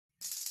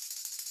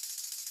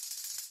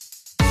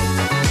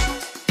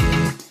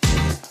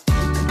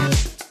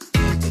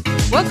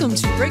Welcome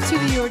to Break Through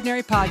the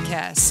Ordinary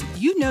podcast.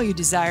 You know you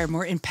desire a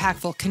more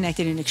impactful,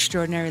 connected, and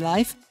extraordinary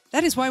life.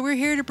 That is why we're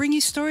here to bring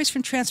you stories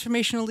from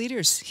transformational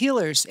leaders,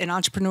 healers, and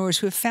entrepreneurs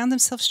who have found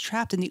themselves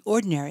trapped in the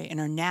ordinary and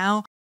are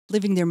now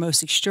living their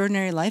most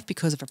extraordinary life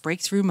because of a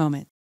breakthrough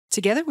moment.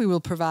 Together, we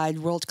will provide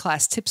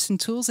world-class tips and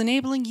tools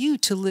enabling you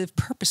to live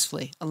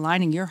purposefully,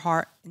 aligning your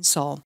heart and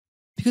soul.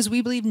 Because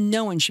we believe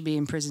no one should be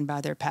imprisoned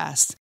by their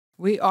past.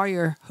 We are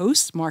your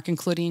hosts, Mark and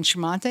Claudine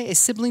Tremonte, a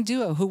sibling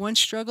duo who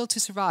once struggled to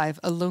survive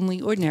a lonely,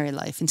 ordinary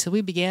life until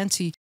we began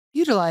to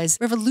utilize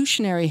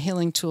revolutionary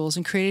healing tools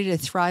and created a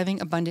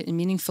thriving, abundant, and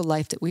meaningful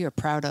life that we are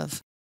proud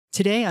of.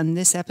 Today, on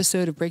this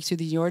episode of Break Through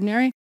the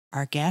Ordinary,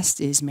 our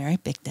guest is Mary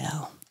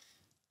Bicknell.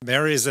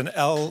 Mary is an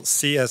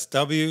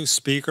LCSW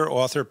speaker,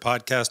 author,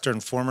 podcaster,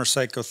 and former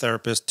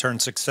psychotherapist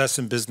turned success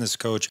and business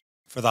coach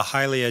for the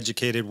highly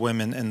educated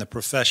women in the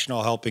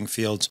professional helping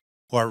fields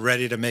who are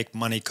ready to make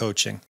money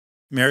coaching.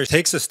 Mary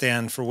takes a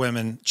stand for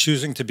women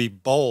choosing to be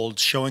bold,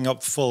 showing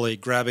up fully,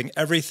 grabbing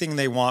everything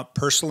they want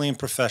personally and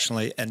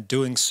professionally, and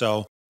doing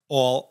so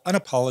all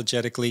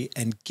unapologetically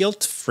and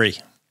guilt-free.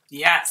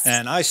 Yes.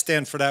 And I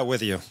stand for that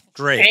with you.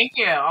 Great. Thank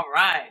you. All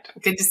right.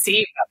 Good to see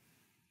you.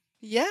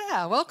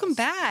 Yeah, welcome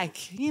back.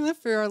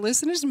 For our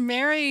listeners,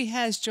 Mary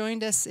has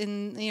joined us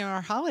in our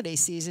holiday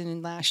season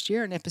in last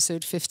year in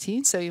episode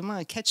 15. So you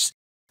want to catch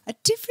a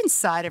different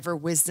side of her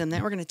wisdom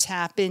that we're going to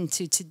tap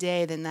into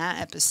today than that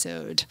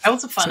episode. That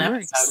was a fun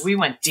episode. We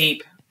went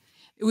deep.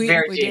 We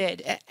deep.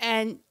 did.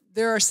 And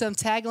there are some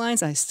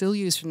taglines I still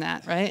use from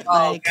that, right?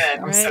 Oh, good.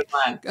 I'm so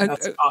glad.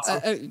 That's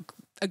awesome.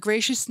 A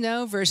gracious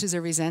no versus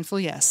a resentful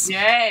yes.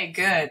 Yay,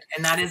 good.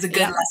 And that is a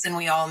good lesson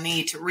we all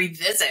need to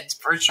revisit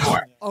for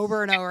sure.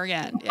 Over and over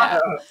again. Yeah.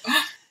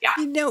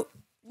 Yeah.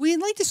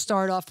 We'd like to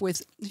start off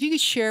with, if you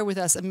could share with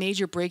us a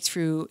major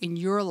breakthrough in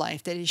your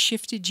life that has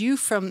shifted you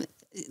from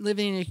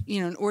living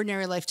an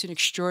ordinary life to an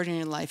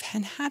extraordinary life.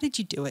 And how did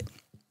you do it?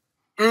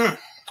 Well,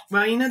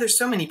 there's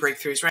so many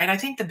breakthroughs, right? I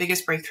think the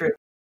biggest breakthrough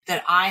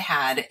that I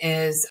had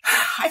is,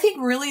 I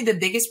think really the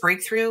biggest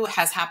breakthrough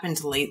has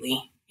happened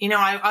lately.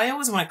 I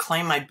always want to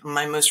claim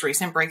my most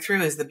recent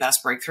breakthrough is the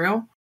best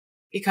breakthrough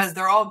because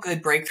they're all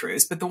good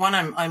breakthroughs. But the one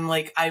I'm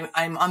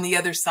on the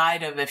other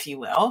side of, if you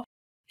will,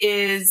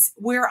 is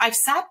where I've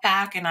sat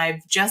back and I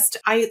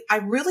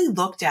really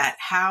looked at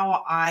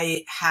how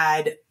I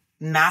had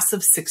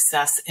massive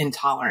success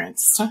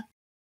intolerance.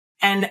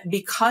 And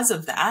because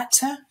of that,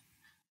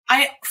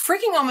 I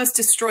freaking almost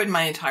destroyed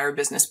my entire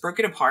business, broke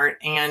it apart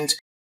and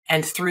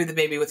threw the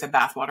baby with the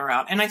bathwater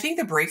out. And I think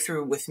the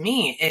breakthrough with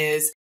me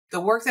is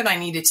the work that I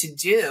needed to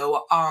do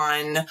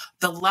on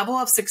the level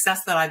of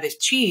success that I've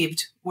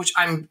achieved, which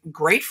I'm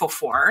grateful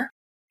for.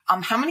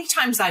 How many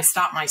times I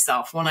stopped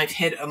myself when I've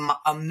hit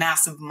a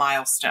massive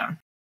milestone.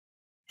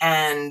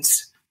 And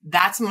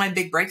that's my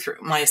big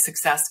breakthrough, my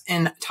success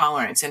in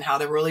tolerance and how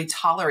to really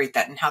tolerate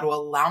that and how to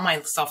allow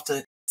myself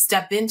to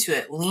step into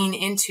it, lean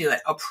into it,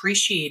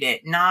 appreciate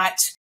it, not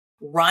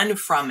run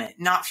from it,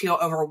 not feel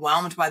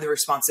overwhelmed by the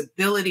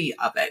responsibility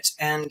of it.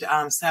 And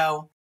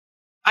so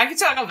I could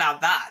talk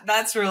about that.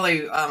 That's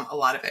really a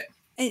lot of it.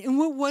 And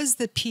what was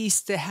the piece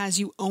that has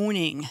you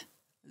owning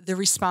the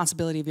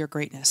responsibility of your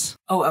greatness?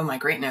 Oh, my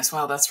greatness.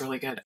 Wow, that's really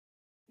good.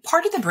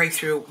 Part of the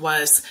breakthrough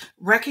was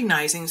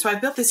recognizing, so I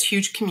built this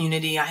huge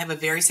community. I have a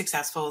very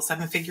successful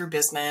 7-figure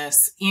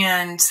business.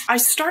 And I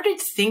started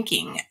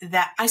thinking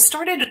that I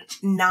started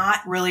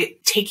not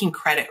really taking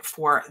credit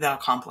for the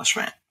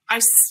accomplishment. I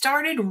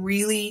started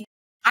really,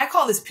 I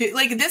call this,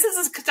 this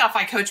is the stuff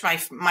I coach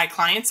my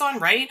clients on,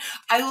 right?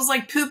 I was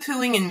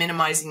poo-pooing and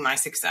minimizing my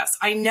success.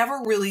 I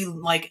never really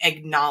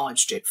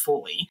acknowledged it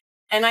fully.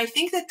 And I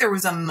think that there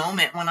was a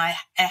moment when I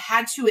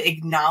had to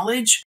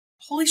acknowledge,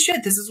 holy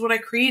shit, this is what I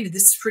created.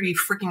 This is pretty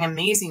freaking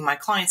amazing. My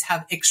clients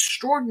have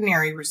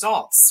extraordinary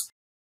results.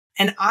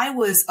 And I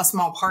was a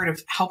small part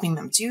of helping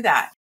them do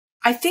that.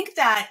 I think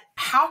that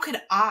how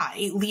could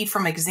I lead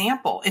from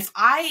example? If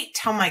I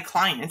tell my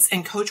clients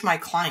and coach my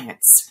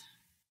clients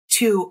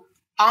to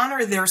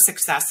honor their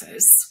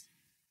successes,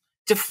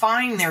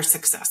 define their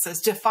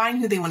successes, define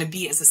who they want to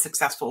be as a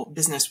successful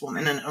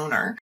businesswoman and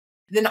owner,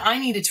 then I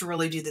needed to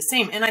really do the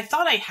same. And I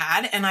thought I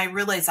had, and I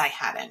realized I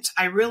hadn't.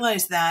 I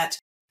realized that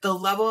the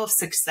level of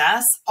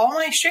success, all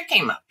my shit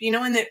came up,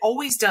 and it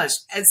always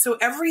does. And so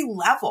every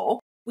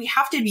level, we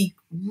have to be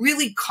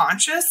really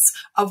conscious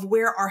of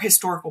where our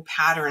historical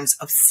patterns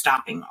of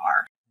stopping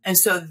are. And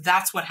so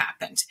that's what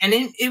happened. And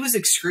it was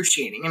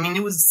excruciating. I mean,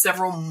 it was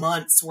several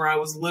months where I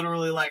was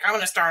literally like, I'm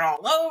going to start all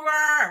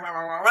over. Blah,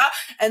 blah, blah, blah.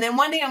 And then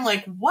one day I'm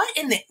like, what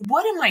am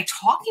I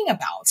talking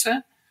about?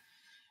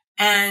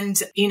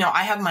 And,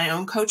 I have my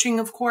own coaching,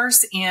 of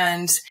course.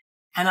 And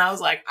I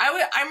was like,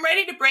 I'm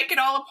ready to break it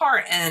all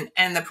apart.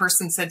 And the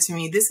person said to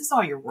me, this is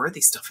all your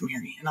worthy stuff,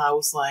 Mary. And I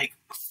was like,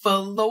 for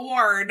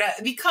Lord,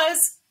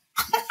 because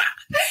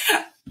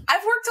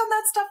I've worked on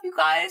that stuff, you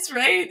guys,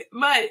 right?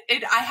 But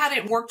I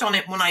hadn't worked on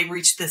it when I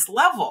reached this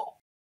level.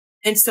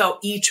 And so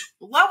each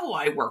level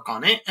I work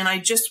on it, and I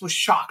just was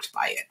shocked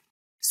by it.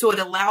 So it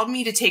allowed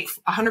me to take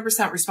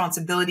 100%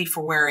 responsibility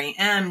for where I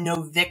am,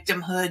 no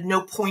victimhood,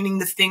 no pointing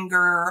the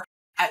finger.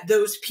 at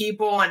those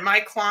people and my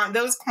client,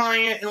 those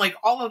client, and like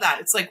all of that.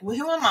 It's like, well,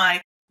 who am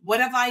I? What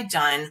have I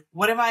done?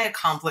 What have I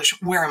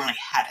accomplished? Where am I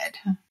headed?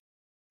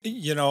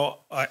 You know,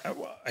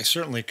 I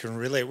certainly can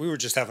relate. We were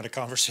just having a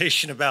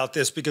conversation about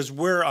this because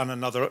we're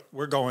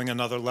going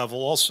another level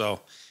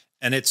also.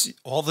 And it's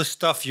all the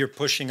stuff you're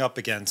pushing up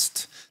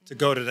against to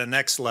go to the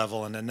next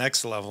level and the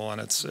next level.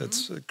 And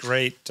it's a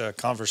great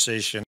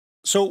conversation.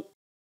 So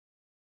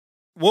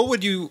what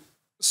would you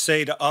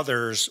say to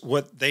others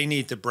what they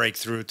need to break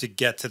through to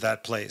get to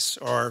that place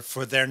or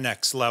for their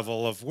next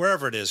level of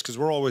wherever it is? Because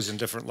we're always in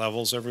different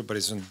levels.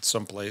 Everybody's in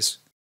some place.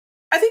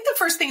 I think the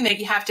first thing that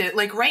you have to,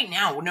 like right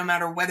now, no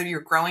matter whether you're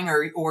growing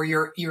or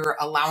you're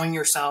allowing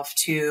yourself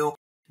to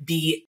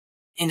be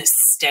in a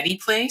steady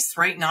place,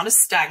 right? Not a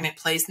stagnant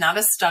place, not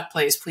a stuck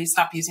place. Please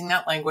stop using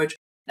that language.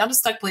 Not a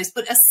stuck place,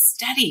 but a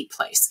steady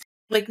place.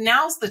 Like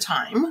now's the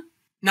time,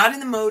 not in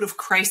the mode of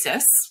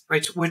crisis,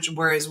 right?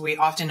 Whereas we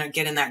often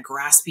get in that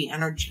graspy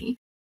energy,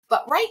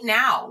 but right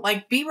now,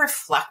 like be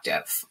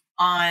reflective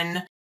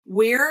on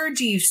where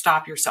do you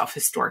stop yourself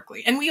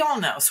historically? And we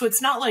all know. So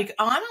it's not like,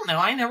 oh, I don't know.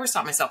 I never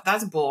stop myself.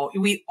 That's bull.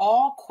 We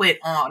all quit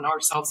on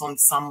ourselves on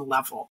some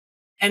level.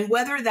 And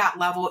whether that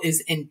level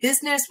is in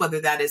business,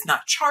 whether that is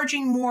not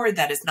charging more,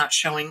 that is not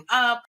showing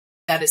up,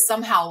 that is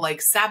somehow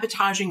like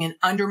sabotaging and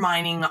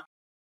undermining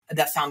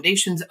the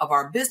foundations of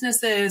our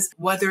businesses,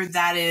 whether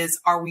that is,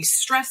 are we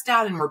stressed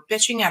out and we're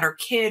bitching at our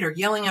kid or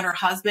yelling at our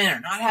husband or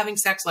not having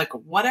sex, like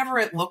whatever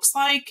it looks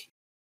like,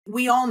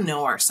 we all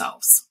know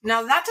ourselves.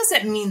 Now, that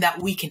doesn't mean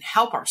that we can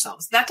help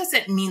ourselves. That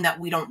doesn't mean that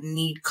we don't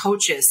need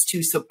coaches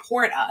to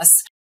support us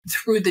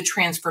through the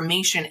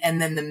transformation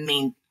and then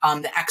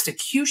the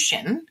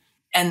execution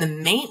and the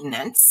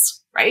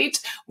maintenance, right?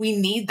 We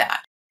need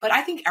that. But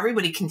I think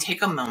everybody can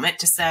take a moment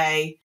to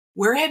say,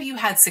 where have you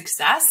had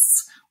success?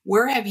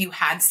 Where have you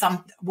had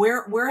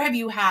where have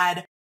you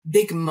had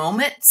big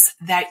moments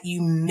that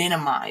you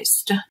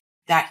minimized,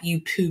 that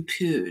you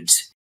poo-pooed,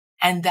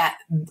 and that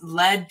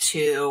led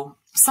to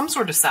some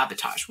sort of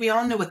sabotage? We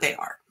all know what they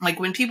are. Like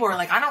when people are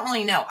like, I don't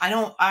really know.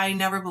 I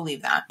never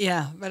believe that.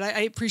 Yeah, but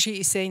I appreciate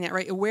you saying that,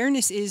 right?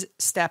 Awareness is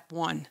step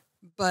one,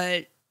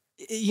 but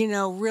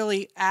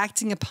really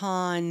acting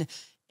upon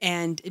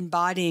and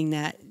embodying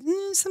that.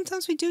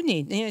 Sometimes we do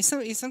need,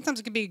 sometimes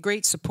it could be a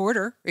great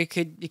supporter. It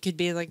could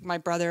be like my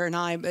brother and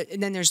I,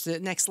 and then there's the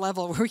next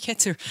level where we get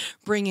to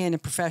bring in a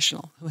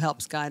professional who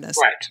helps guide us.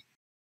 Right.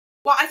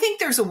 Well, I think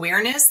there's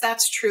awareness.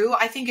 That's true.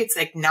 I think it's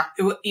like not,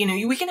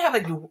 we can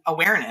have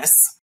awareness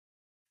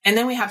and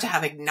then we have to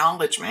have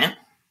acknowledgement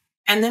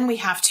and then we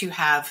have to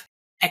have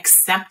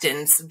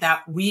acceptance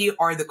that we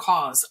are the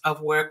cause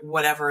of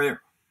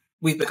whatever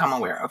we've become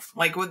aware of.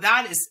 Like, well,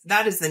 that is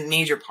the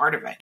major part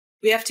of it.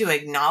 We have to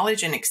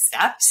acknowledge and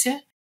accept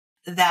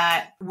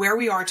that where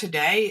we are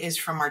today is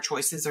from our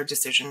choices, our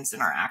decisions,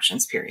 and our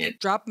actions, period.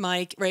 Drop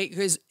mic, right?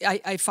 Because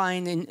I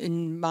find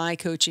in my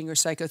coaching or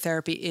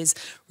psychotherapy is,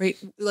 right,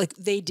 like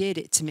they did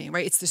it to me,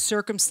 right? It's the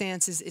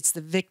circumstances, it's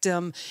the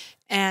victim.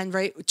 And,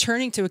 right,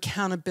 turning to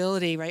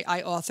accountability, right?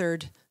 I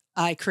authored,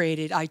 I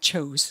created, I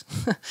chose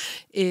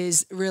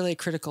is really a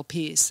critical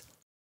piece.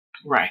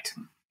 Right.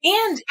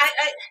 And I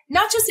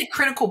not just a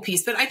critical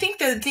piece, but I think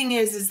the thing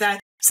is that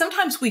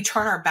sometimes we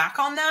turn our back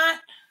on that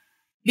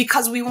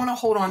because we want to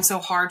hold on so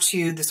hard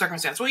to the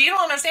circumstance. Well, you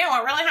don't understand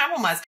what really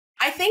happened was.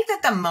 I think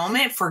that the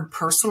moment for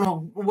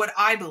personal, what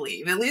I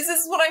believe, at least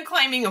this is what I'm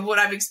claiming of what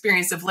I've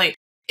experienced of late,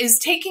 is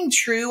taking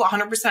true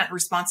 100%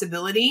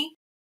 responsibility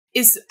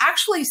is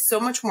actually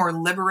so much more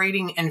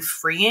liberating and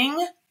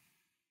freeing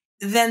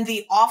than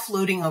the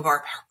offloading of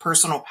our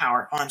personal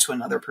power onto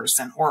another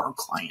person or a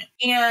client.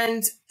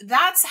 And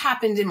that's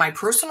happened in my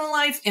personal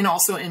life and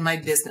also in my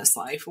business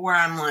life where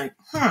I'm like,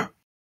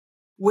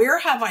 where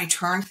have I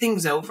turned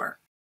things over?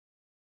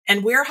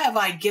 And where have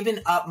I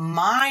given up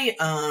my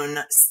own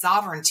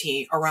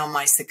sovereignty around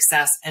my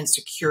success and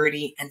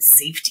security and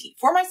safety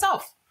for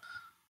myself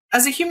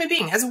as a human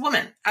being, as a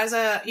woman, as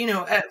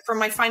for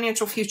my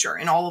financial future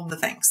and all of the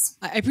things.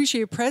 I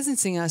appreciate you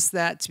presencing us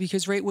that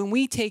because, right, when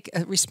we take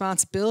a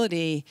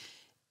responsibility,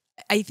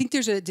 I think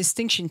there's a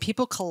distinction.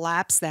 People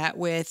collapse that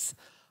with,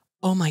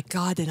 oh my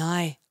God, then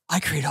I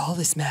create all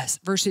this mess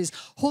versus,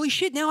 holy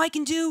shit, now I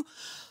can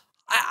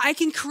I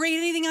can create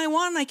anything I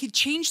want. I can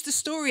change the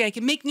story. I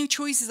can make new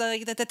choices.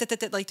 Like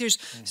that. Like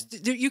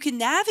you can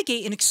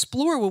navigate and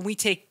explore when we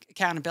take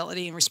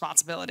accountability and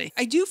responsibility.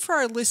 I do for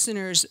our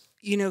listeners,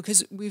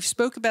 because we've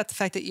spoke about the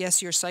fact that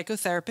yes, you're a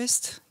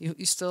psychotherapist,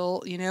 you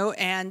still,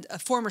 and a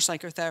former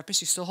psychotherapist,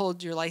 you still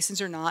hold your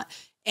license or not,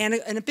 and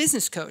a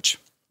business coach.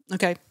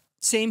 Okay,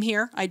 same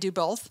here. I do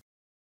both.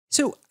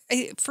 So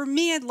for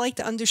me, I'd like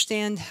to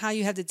understand how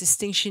you have the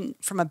distinction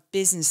from a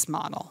business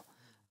model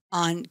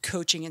on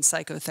coaching and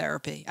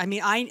psychotherapy. I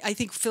mean, I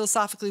think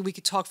philosophically we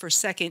could talk for a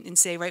second and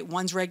say, right,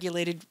 one's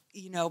regulated,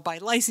 by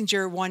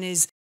licensure, one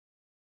is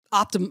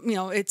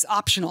it's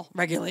optional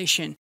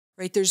regulation,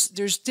 right?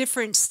 There's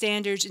different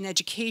standards and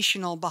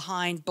educational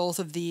behind both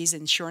of these.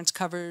 Insurance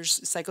covers,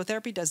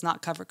 psychotherapy does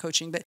not cover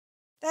coaching, but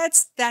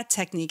That's that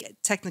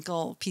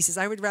technical pieces.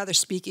 I would rather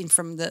speak in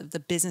from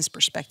the business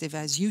perspective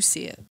as you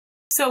see it.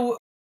 So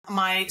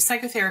my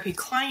psychotherapy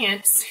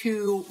clients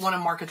who want to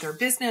market their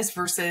business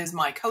versus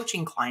my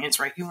coaching clients,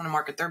 right? Who want to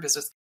market their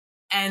business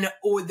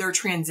or their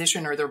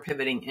transition or they're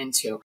pivoting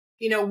into.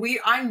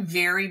 I'm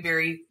very,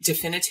 very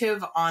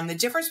definitive on the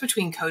difference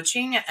between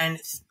coaching and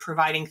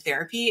providing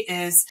therapy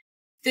is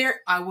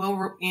I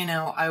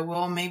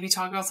will maybe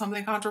talk about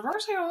something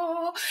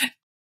controversial.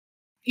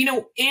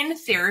 In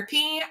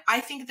therapy, I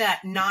think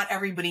that not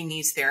everybody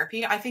needs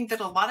therapy. I think that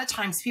a lot of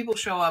times people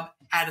show up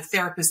at a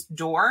therapist's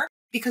door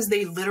because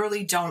they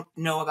literally don't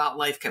know about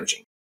life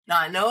coaching. Now,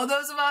 I know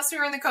those of us who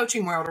are in the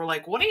coaching world are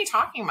like, what are you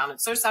talking about?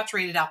 It's so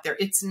saturated out there.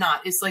 It's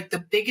not. It's like the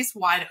biggest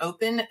wide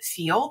open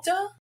field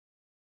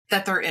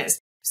that there is.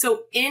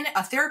 So in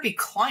a therapy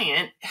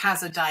client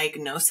has a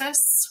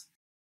diagnosis,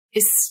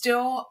 is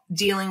still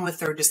dealing with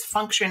their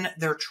dysfunction,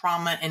 their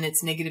trauma, and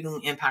it's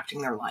negatively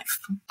impacting their life.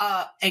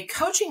 A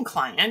coaching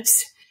client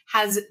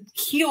has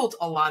healed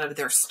a lot of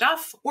their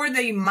stuff, or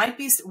they might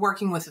be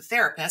working with a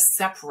therapist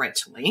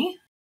separately,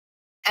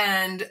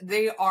 and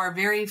they are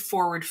very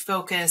forward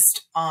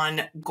focused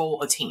on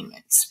goal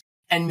attainment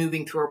and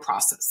moving through a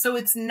process. So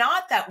it's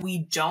not that we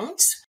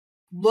don't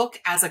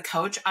look as a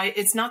coach.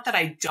 It's not that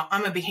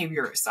I'm a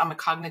behaviorist. I'm a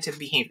cognitive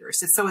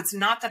behaviorist. So it's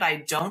not that I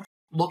don't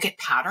look at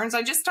patterns.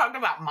 I just talked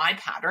about my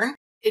pattern.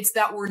 It's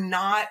that we're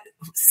not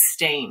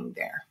staying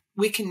there.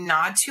 We can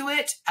nod to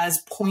it as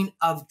point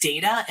of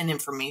data and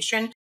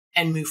information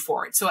and move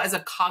forward. So as a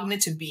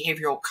cognitive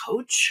behavioral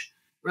coach,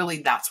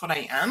 really that's what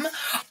I am.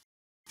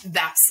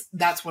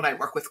 That's what I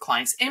work with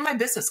clients and my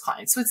business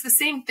clients. So it's the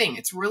same thing.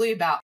 It's really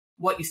about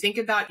what you think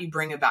about, you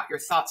bring about your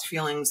thoughts,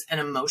 feelings, and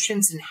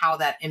emotions, and how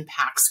that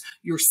impacts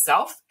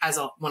yourself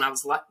when I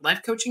was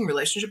life coaching,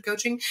 relationship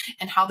coaching,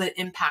 and how that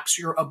impacts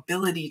your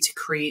ability to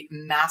create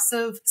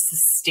massive,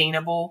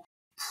 sustainable,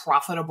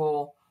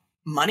 profitable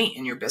money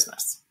in your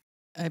business.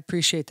 I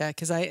appreciate that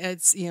because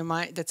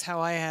that's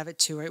how I have it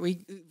too, right?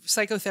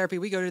 Psychotherapy,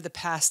 we go to the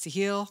past to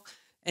heal.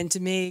 And to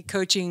me,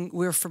 coaching,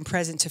 we're from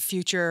present to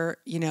future,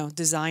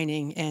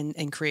 designing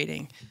and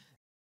creating.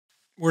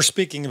 We're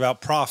speaking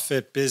about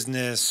profit,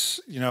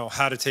 business,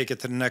 how to take it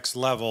to the next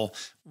level.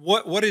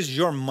 What is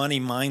your money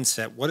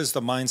mindset? What is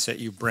the mindset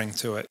you bring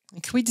to it?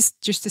 Can we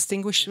just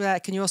distinguish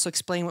that? Can you also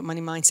explain what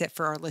money mindset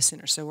for our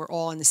listeners? So we're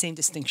all in the same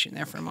distinction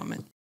there for a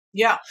moment.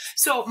 Yeah.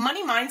 So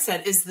money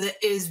mindset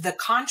is the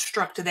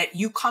construct that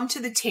you come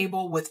to the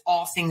table with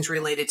all things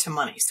related to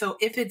money. So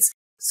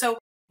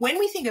when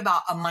we think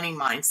about a money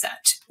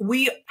mindset,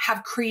 we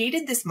have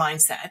created this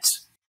mindset.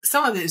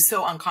 Some of it is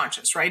so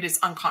unconscious, right? It's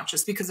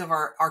unconscious because of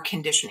our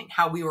conditioning,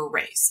 how we were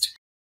raised.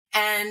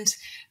 And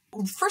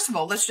first of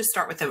all, let's just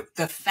start with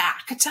the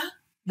fact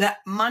that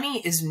money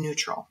is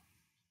neutral.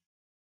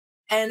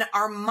 And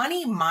our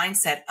money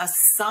mindset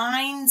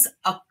assigns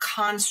a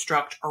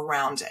construct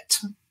around it.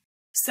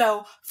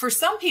 So for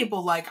some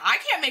people, like, I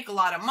can't make a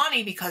lot of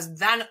money because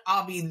then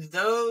I'll be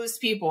those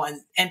people.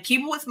 And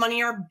people with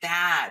money are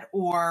bad,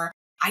 or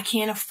I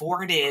can't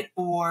afford it.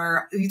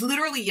 Or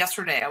literally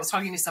yesterday, I was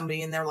talking to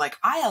somebody and they're like,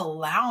 I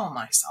allow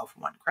myself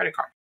one credit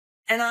card.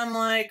 And I'm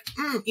like,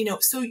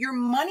 so your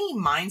money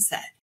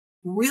mindset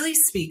really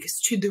speaks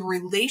to the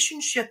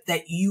relationship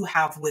that you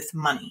have with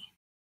money.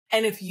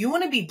 And if you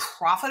want to be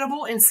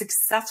profitable and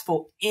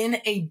successful in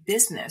a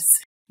business,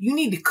 you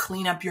need to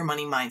clean up your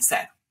money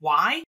mindset.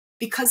 Why?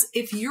 Because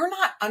if you're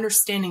not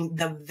understanding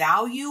the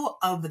value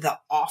of the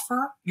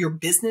offer, your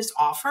business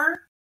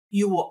offer,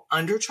 you will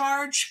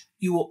undercharge,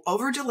 you will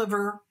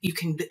overdeliver, you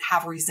can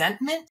have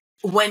resentment.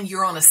 When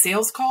you're on a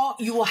sales call,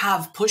 you will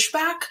have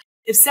pushback.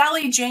 If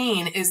Sally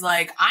Jane is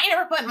like, I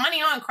never put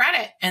money on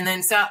credit, and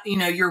then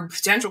your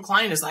potential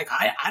client is like,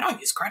 I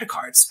don't use credit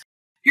cards,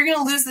 you're going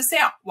to lose the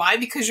sale. Why?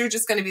 Because you're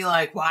just going to be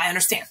like, well, I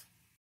understand.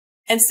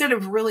 Instead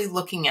of really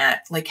looking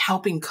at like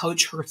helping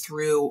coach her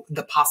through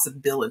the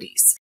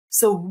possibilities.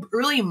 So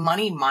really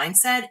money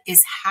mindset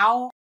is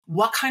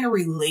what kind of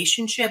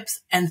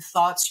relationships and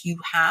thoughts you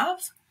have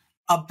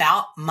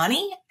about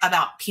money,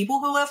 about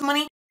people who have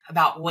money,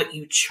 about what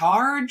you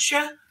charge.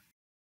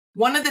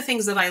 One of the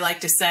things that I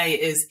like to say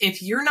is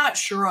if you're not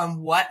sure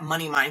on what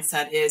money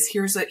mindset is,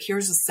 here's a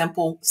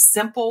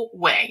simple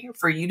way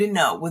for you to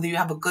know whether you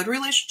have a good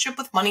relationship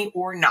with money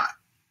or not.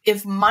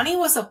 If money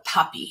was a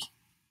puppy,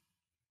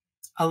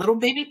 a little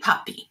baby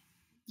puppy,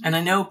 and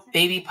I know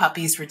baby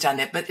puppy is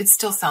redundant, but it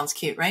still sounds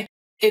cute, right?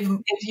 If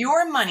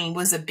your money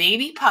was a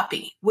baby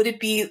puppy, would it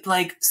be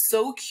like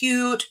so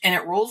cute and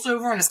it rolls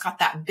over and it's got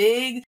that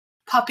big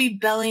puppy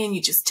belly and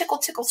you just tickle,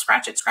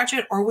 scratch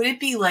it? Or would it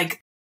be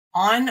like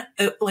on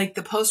like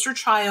the poster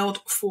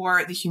child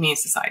for the Humane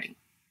Society?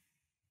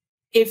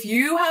 If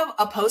you have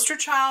a poster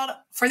child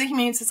for the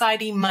Humane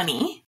Society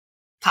money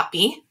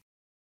puppy,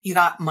 you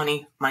got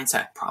money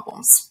mindset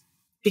problems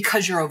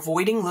because you're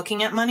avoiding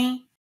looking at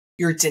money.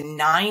 You're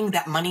denying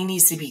that money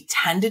needs to be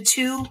tended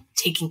to,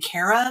 taken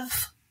care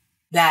of,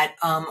 that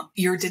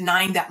you're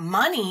denying that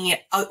money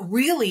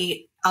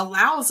really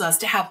allows us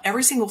to have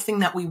every single thing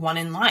that we want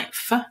in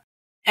life.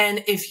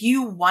 And if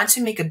you want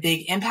to make a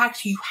big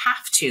impact, you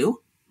have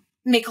to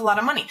make a lot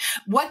of money.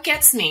 What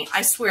gets me,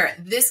 I swear,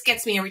 this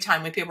gets me every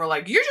time when people are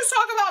like, you just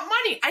talk about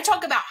money. I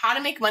talk about how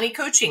to make money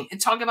coaching and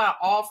talk about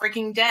all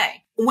freaking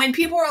day. When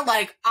people are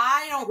like,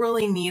 I don't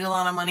really need a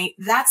lot of money,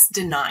 that's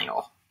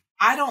denial.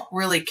 I don't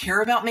really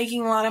care about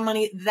making a lot of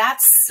money.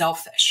 That's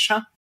selfish.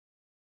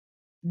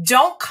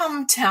 Don't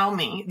come tell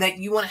me that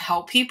you want to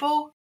help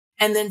people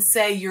and then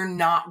say you're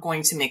not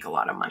going to make a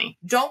lot of money.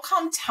 Don't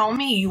come tell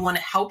me you want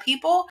to help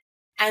people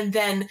and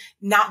then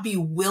not be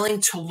willing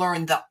to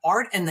learn the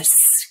art and the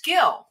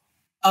skill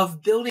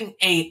of building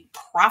a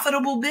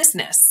profitable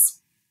business.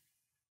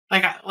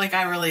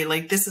 I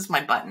really, this is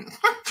my button.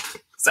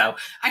 So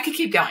I could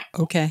keep going.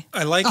 Okay.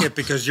 I like it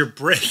because you're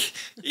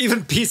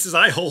even pieces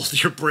I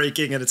hold, you're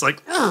breaking, and it's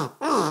like, and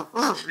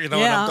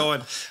I'm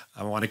going,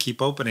 I want to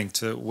keep opening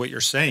to what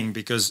you're saying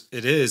because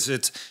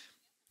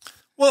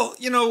well,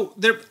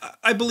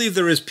 I believe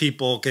there is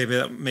people,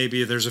 okay,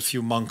 maybe there's a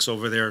few monks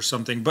over there or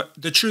something, but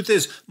the truth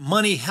is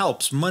money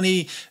helps.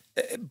 Money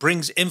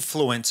brings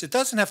influence. It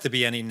doesn't have to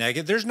be any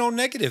negative. There's no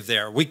negative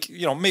there.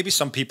 Maybe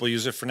some people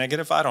use it for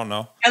negative. I don't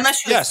know.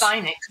 Unless you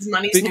assign it, because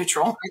money's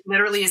neutral. It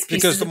literally is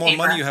pieces because the of more paper.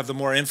 money you have, the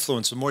more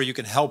influence, the more you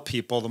can help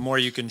people, the more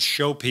you can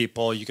show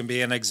people, you can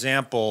be an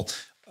example.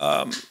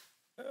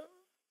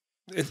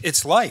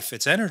 It's life,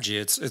 it's energy,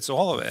 it's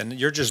all of it. And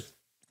you're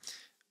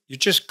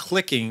just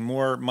clicking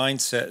more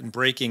mindset and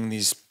breaking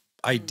these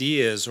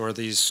ideas or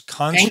these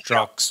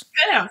constructs.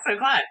 Good, I'm so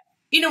glad.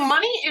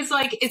 Money is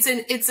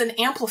it's an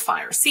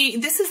amplifier. See,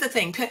 this is the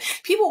thing.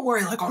 People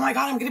worry oh my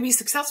God, I'm going to be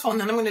successful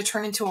and then I'm going to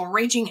turn into a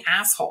raging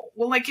asshole.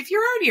 Well, if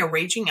you're already a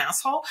raging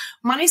asshole,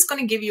 money's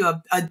going to give you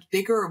a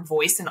bigger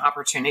voice and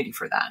opportunity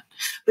for that.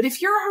 But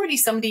if you're already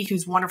somebody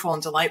who's wonderful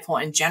and delightful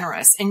and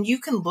generous, and you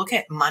can look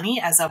at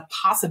money as a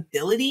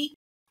possibility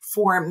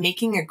for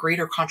making a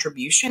greater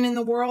contribution in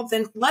the world,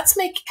 then let's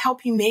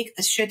help you make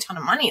a shit ton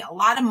of money, a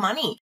lot of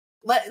money.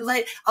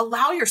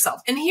 Allow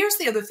yourself. And here's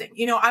the other thing.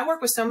 I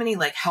work with so many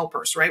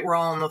helpers, right? We're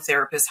all in the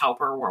therapist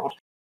helper world.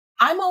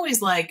 I'm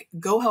always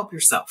go help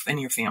yourself and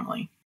your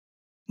family.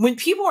 When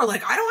people are I don't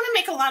want to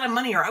make a lot of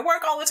money, or I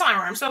work all the time,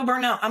 or I'm so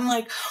burnt out. I'm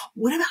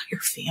what about your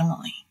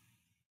family?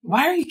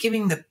 Why are you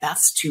giving the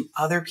best to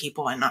other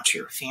people and not to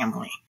your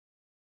family?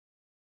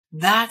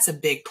 That's a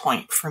big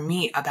point for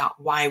me about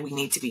why we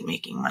need to be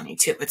making money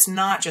too. It's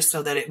not just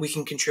so that we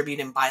can contribute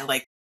and buy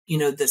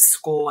the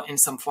school in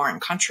some foreign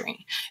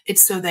country.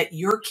 It's so that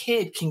your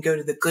kid can go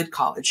to the good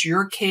college.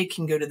 Your kid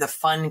can go to the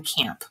fun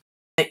camp,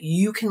 that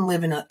you can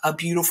live in a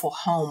beautiful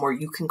home where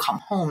you can come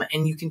home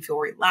and you can feel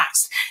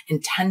relaxed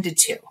and tended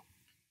to.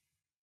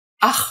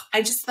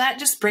 That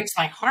just breaks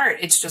my heart.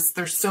 It's just,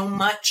 there's so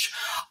much,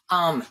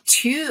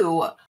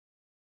 to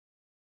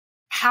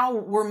how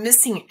we're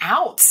missing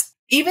out.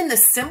 Even the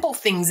simple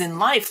things in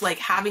life, like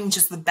having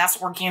just the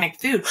best organic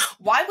food.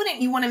 Why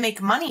wouldn't you want to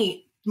make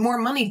more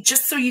money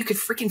just so you could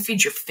freaking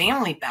feed your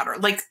family better?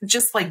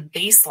 Just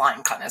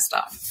baseline kind of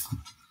stuff.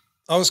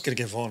 I was going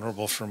to get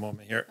vulnerable for a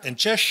moment here and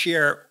just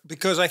share,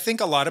 because I think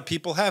a lot of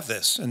people have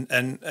this and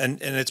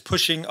it's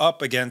pushing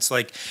up against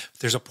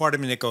there's a part of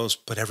me that goes,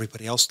 but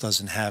everybody else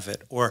doesn't have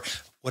it. Or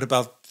what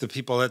about the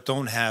people that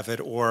don't have it?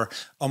 Or,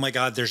 oh my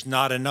God, there's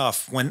not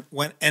enough.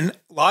 And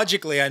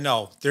logically, I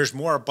know there's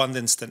more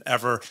abundance than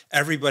ever.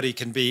 Everybody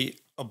can be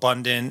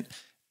abundant,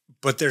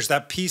 but there's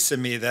that piece of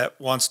me that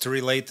wants to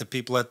relate to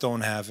people that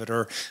don't have it.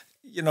 Or,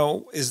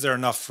 is there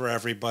enough for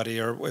everybody?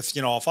 Or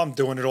if I'm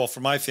doing it all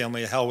for my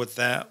family, hell with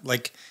that.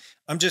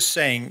 I'm just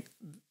saying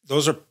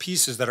those are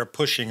pieces that are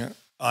pushing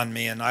on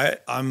me. And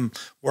I'm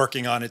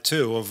working on it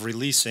too, of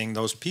releasing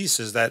those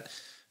pieces that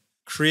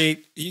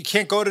you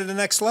can't go to the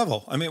next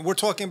level. I mean, we're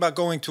talking about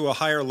going to a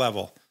higher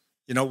level,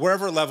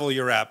 wherever level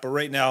you're at. But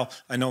right now,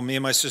 I know me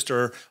and my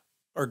sister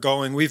are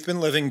going, we've been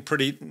living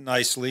pretty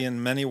nicely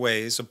in many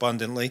ways,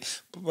 abundantly,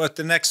 but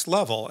the next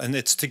level. And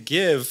it's to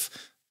give,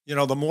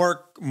 the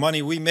more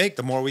money we make,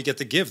 the more we get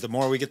to give, the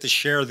more we get to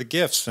share the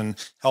gifts and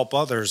help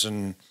others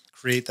and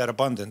create that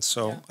abundance.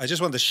 So I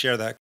just wanted to share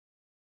that.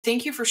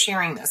 Thank you for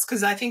sharing this,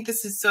 because I think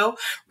this is so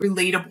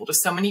relatable to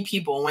so many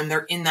people when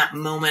they're in that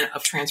moment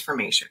of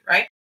transformation,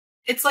 right?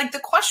 It's the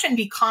question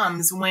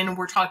becomes, when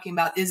we're talking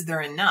about, is there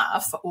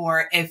enough?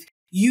 Or if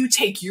you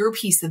take your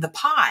piece of the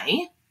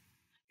pie,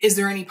 is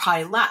there any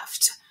pie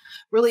left?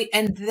 Really.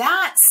 And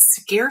that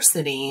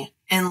scarcity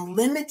and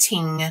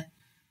limiting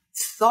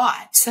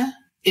thought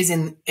is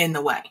in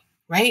the way,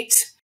 right?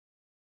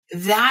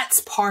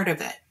 That's part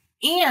of it.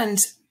 And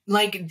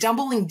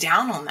doubling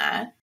down on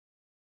that,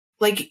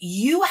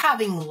 you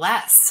having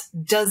less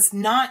does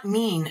not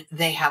mean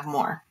they have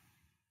more.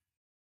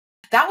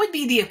 That would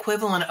be the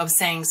equivalent of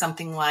saying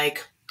something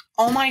like,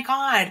 oh my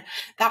God,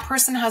 that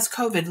person has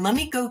COVID. Let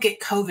me go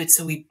get COVID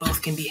so we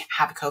both can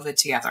have COVID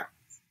together.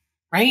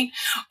 Right?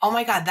 Oh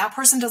my God, that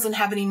person doesn't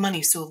have any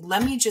money. So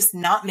let me just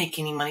not make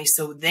any money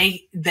so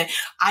that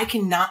I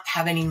cannot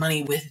have any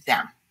money with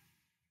them.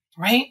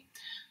 Right?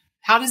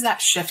 How does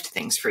that shift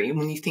things for you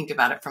when you think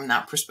about it from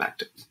that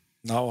perspective?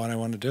 Not what I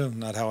want to do.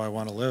 Not how I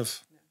want to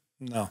live.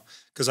 No,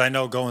 because I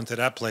know going to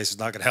that place is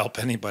not going to help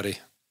anybody.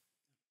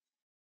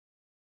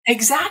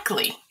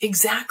 Exactly.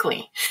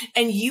 Exactly.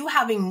 And you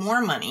having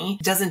more money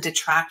doesn't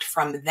detract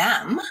from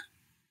them.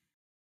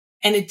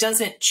 And it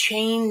doesn't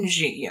change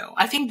you.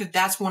 I think that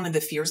that's one of the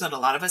fears that a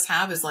lot of us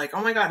have is like,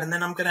 oh my God. And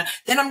then I'm going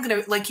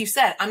to, like you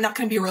said, I'm not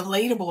going to be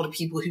relatable to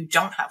people who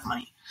don't have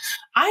money.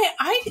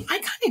 I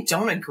kind of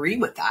don't agree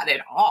with that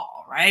at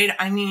all. Right.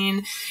 I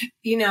mean,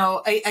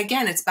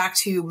 again, it's back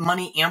to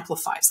money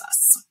amplifies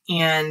us.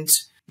 And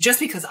just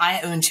because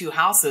I own 2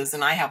 houses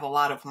and I have a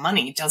lot of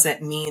money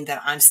doesn't mean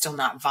that I'm still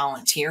not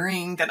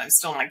volunteering, that I'm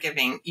still not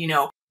giving,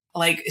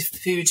 like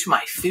food to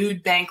my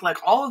food bank, like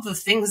all of the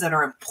things that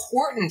are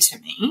important to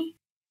me.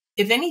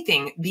 If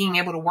anything, being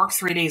able to work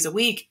 3 days a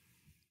week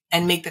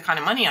and make the kind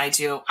of money I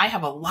do, I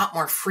have a lot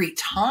more free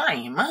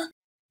time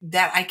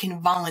that I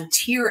can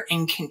volunteer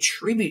and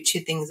contribute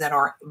to things that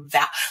are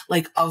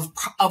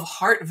of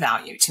heart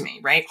value to me,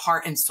 right?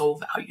 Heart and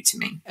soul value to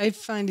me. I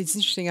find it's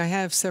interesting. I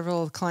have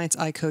several clients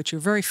I coach who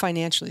are very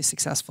financially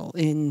successful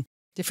in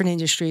different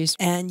industries.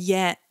 And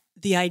yet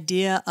the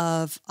idea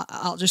of,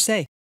 I'll just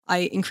say, I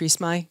increased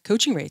my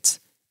coaching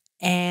rates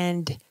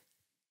and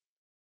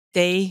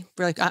they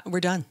were like,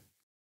 we're done.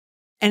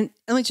 And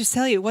let me just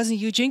tell you, it wasn't a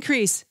huge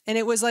increase. And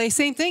it was like,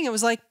 same thing. It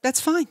was like,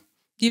 that's fine.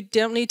 You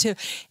don't need to.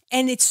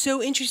 And it's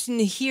so interesting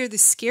to hear the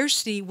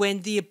scarcity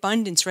when the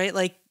abundance, right?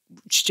 Like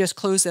just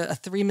closed a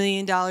 $3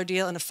 million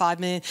deal and a $5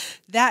 million.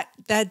 That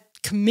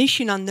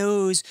commission on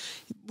those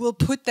will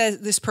put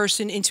this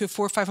person into a $400,000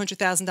 or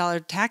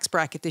 $500,000 tax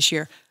bracket this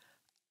year.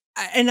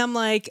 And I'm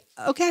like,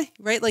 okay,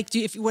 right? Like,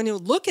 if you want to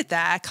look at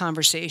that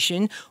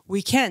conversation,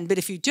 we can. But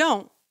if you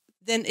don't,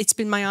 then it's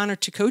been my honor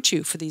to coach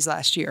you for these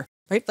last year,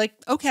 right? Like,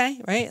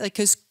 okay, right? Like,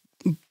 because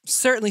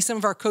certainly some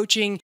of our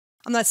coaching,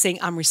 I'm not saying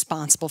I'm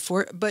responsible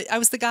for it, but I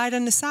was the guide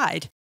on the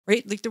side,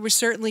 right? Like there were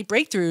certainly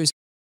breakthroughs.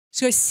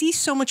 So I see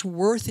so much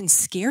worth and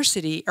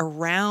scarcity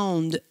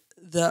around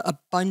the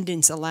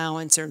abundance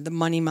allowance or the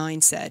money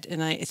mindset.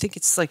 And I think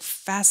it's like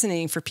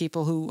fascinating for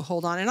people who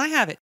hold on. And I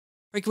have it.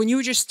 Like when you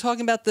were just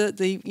talking about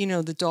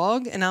the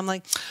dog, and I'm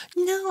like,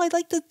 no, I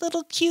like the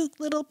little cute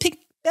little pink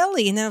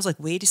belly. And then I was like,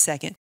 wait a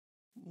second.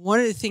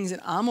 One of the things that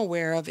I'm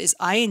aware of is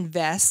I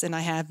invest, and I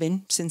have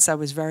been since I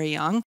was very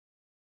young.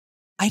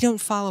 I don't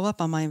follow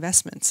up on my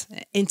investments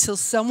until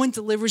someone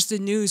delivers the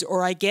news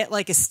or I get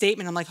like a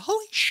statement. I'm like,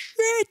 holy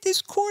shit,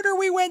 this quarter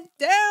we went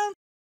down.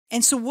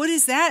 And so what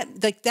is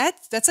that? Like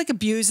that's like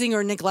abusing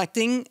or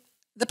neglecting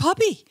the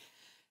puppy.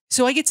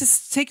 So I get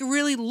to take a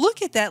really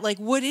look at that. Like,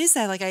 what is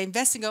that? Like I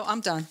invest and go,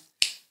 I'm done.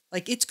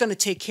 Like it's going to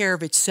take care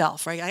of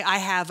itself, right? I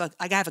have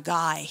a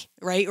guy,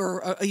 right?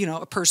 Or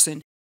a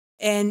person.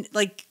 And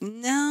like,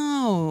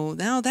 no,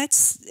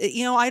 that's,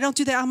 I don't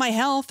do that on my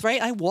health,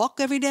 right? I walk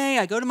every day.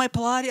 I go to my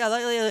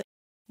Pilates.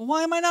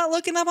 Why am I not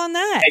looking up on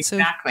that?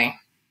 Exactly.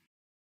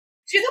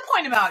 To the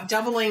point about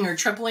doubling or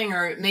tripling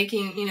or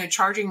making,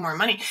 charging more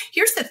money.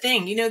 Here's the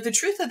thing, the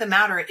truth of the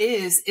matter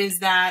is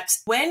that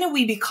when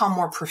we become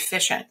more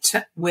proficient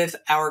with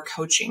our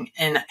coaching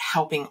and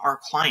helping our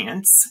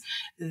clients,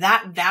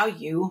 that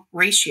value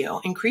ratio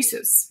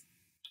increases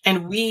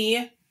and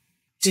we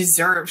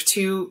deserve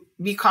to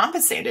be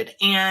compensated.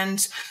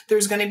 And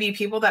there's going to be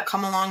people that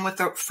come along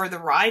for the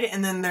ride.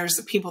 And then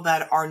there's people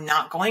that are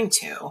not going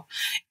to.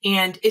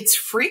 And it's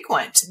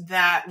frequent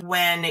that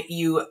when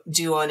you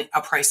do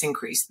a price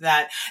increase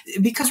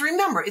because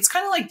remember, it's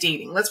kind of like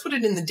dating. Let's put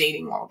it in the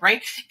dating world,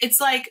 right? It's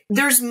like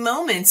there's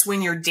moments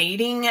when you're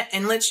dating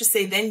and let's just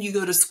say then you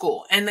go to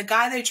school and the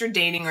guy that you're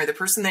dating or the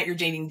person that you're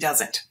dating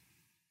doesn't.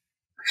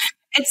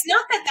 It's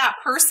not that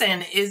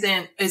person is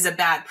a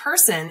bad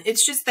person.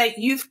 It's just that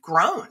you've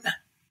grown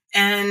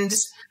and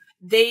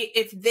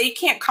if they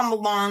can't come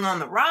along on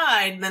the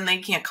ride, then they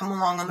can't come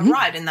along on the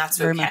ride. And that's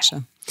very okay. much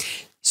so.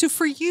 So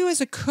for you as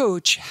a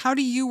coach, how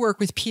do you work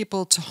with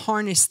people to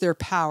harness their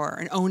power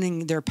and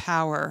owning their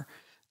power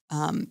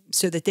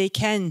so that they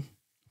can,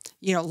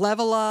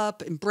 level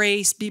up,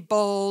 embrace, be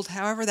bold,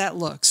 however that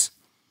looks?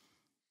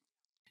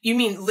 You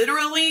mean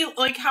literally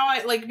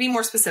be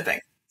more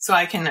specific? So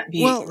I can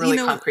be really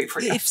concrete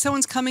for you. If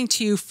someone's coming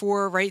to you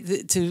for,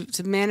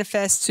 to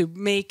manifest, to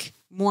make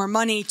more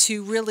money,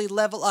 to really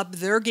level up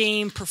their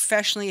game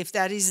professionally, if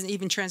that isn't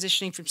even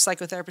transitioning from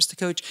psychotherapist to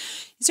coach,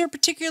 is there a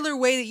particular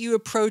way that you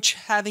approach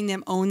having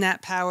them own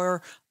that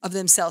power of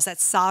themselves, that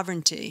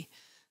sovereignty,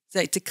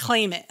 to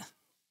claim it?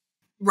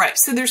 Right.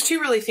 So there's two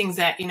really things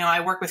that, I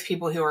work with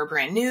people who are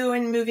brand new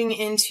and moving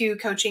into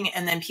coaching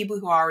and then people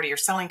who already are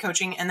selling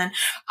coaching. And then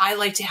I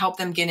like to help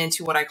them get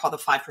into what I call the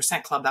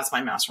 5% club. That's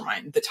my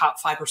mastermind, the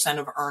top 5%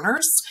 of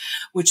earners,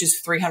 which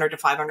is $300,000 to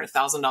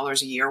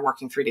 $500,000 a year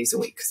working 3 days a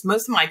week. Because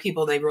most of my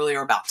people, they really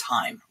are about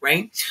time.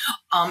 Right.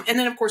 And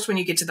then of course, when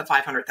you get to the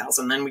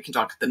 500,000, then we can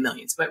talk the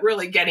millions, but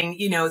really getting,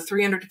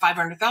 300 to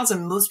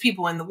 500,000, most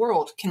people in the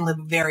world can live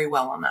very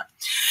well on that.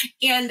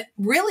 And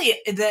really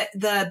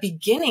the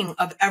beginning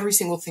of every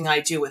single thing I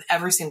do with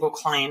every single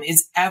client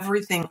is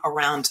everything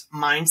around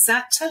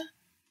mindset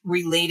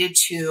related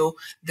to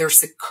their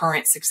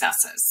current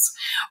successes.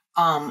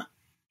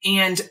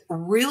 And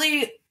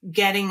really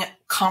getting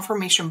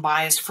confirmation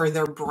bias for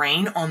their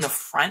brain on the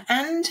front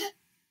end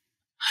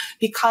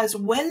because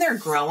when they're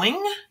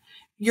growing,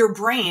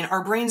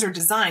 our brains are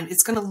designed,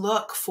 it's going to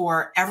look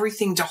for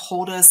everything to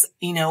hold us,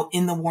 in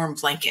the warm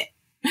blanket,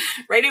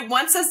 right? It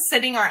wants us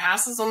sitting our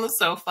asses on the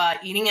sofa,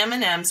 eating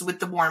M&Ms with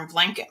the warm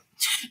blanket.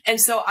 And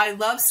so I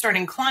love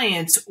starting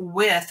clients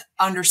with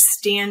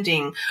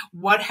understanding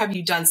what have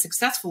you done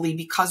successfully,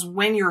 because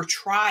when you're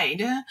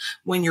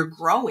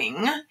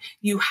growing,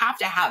 you have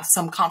to have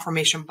some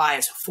confirmation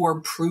bias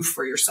for proof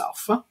for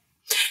yourself.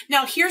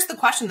 Now, here's the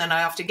question that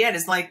I often get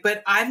is like,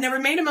 but I've never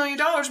made $1 million,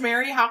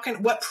 Mary.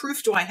 What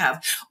proof do I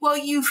have? Well,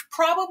 you've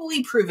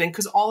probably proven,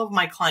 because all of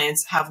my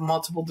clients have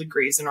multiple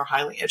degrees and are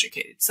highly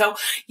educated. So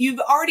you've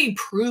already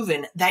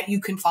proven that you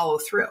can follow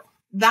through.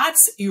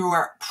 That's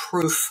your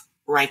proof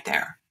right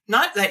there.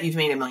 Not that you've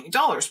made $1 million,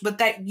 but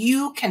that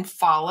you can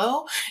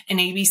follow an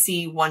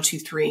ABC 1, 2,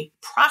 3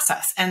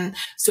 process. And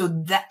so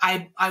that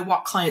I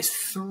walk clients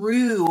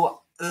through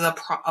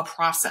a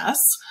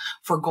process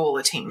for goal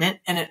attainment.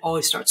 And it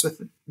always starts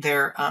with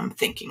their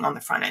thinking on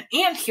the front end.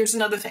 And here's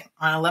another thing.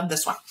 I love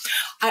this one.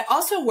 I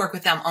also work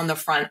with them on the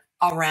front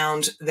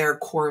around their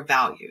core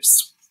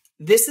values.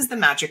 This is the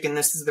magic, and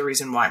this is the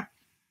reason why.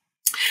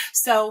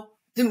 So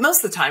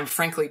most of the time,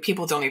 frankly,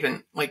 people don't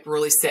even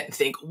really sit and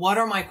think, what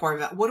are my core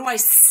values? What do I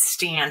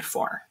stand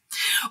for?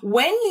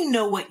 When you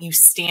know what you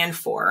stand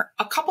for,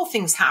 a couple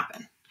things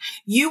happen.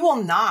 You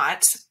will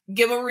not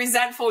give a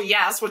resentful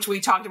yes, which we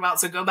talked about.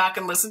 So go back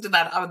and listen to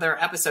that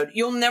other episode.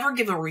 You'll never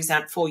give a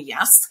resentful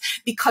yes,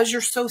 because you're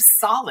so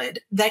solid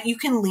that you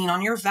can lean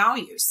on your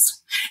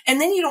values. And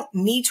then you don't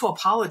need to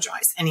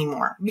apologize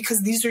anymore,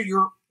 because these are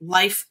your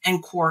life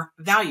and core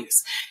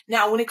values.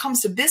 Now, when it comes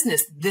to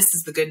business, this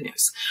is the good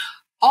news.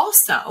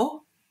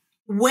 Also,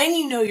 when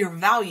you know your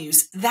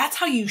values, that's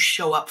how you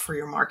show up for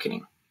your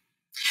marketing.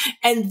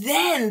 And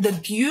then the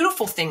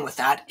beautiful thing with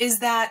that is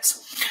that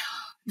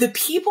the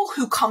people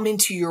who come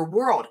into your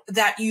world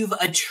that you've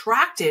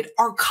attracted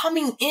are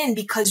coming in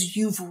because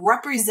you've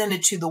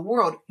represented to the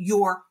world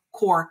your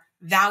core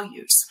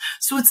values.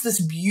 So it's this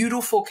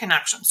beautiful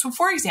connection. So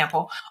for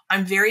example,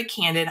 I'm very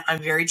candid. I'm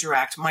very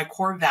direct. My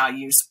core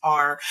values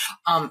are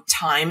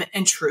time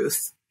and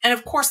truth. And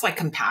of course,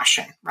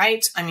 compassion,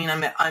 right? I mean,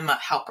 I'm a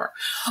helper.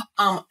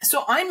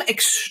 So I'm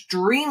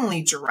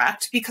extremely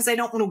direct because I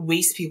don't want to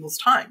waste people's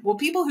time. Well,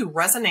 people who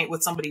resonate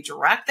with somebody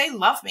direct, they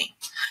love me.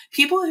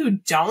 People who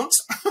don't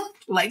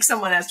like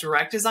someone as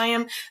direct as I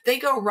am, they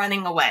go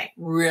running away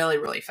really,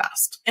 really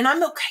fast. And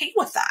I'm okay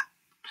with that.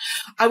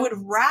 I would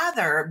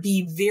rather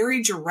be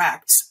very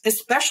direct,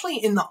 especially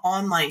in the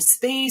online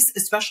space,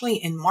 especially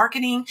in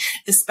marketing,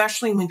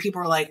 especially when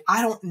people are like,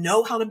 I don't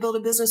know how to build a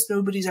business.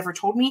 Nobody's ever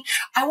told me.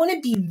 I want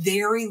to be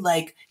very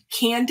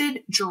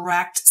candid,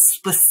 direct,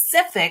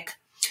 specific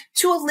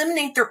to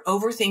eliminate their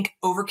overthink,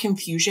 over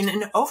confusion,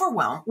 and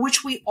overwhelm,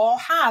 which we all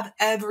have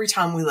every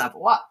time we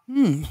level up.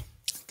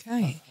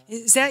 Okay.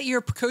 Is that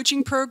your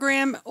coaching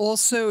program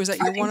also? Is that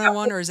your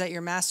one-on-one, or is that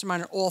your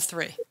mastermind, or all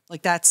three?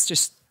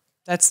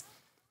 That's...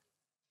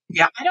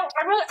 Yeah,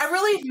 I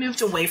really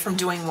moved away from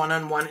doing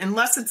one-on-one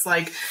unless it's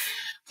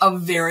a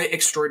very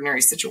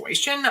extraordinary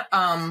situation.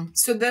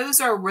 So those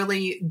are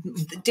really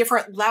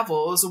different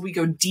levels. We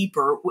go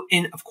deeper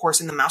of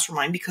course, in the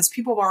mastermind, because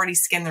people have already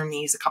skinned their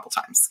knees a couple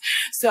times.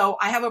 So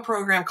I have a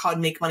program called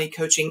Make Money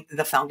Coaching,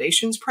 the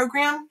Foundations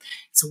program.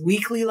 It's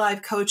weekly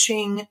live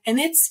coaching, and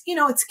it's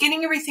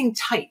getting everything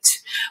tight.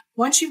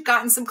 Once you've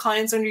gotten some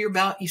clients under your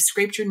belt, you've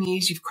scraped your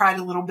knees, you've cried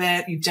a little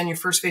bit, you've done your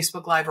first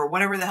Facebook Live or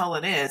whatever the hell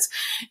it is,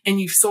 and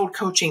you've sold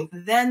coaching,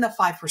 then the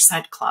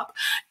 5% Club.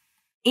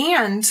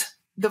 And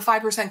the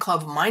 5%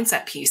 Club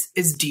mindset piece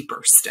is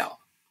deeper still,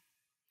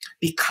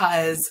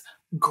 because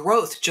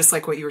growth, just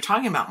like what you were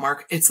talking about,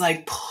 Mark, it's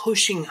like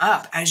pushing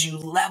up. As you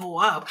level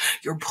up,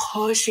 you're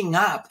pushing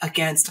up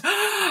against,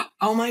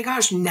 oh my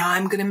gosh, now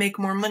I'm going to make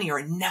more money,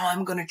 or now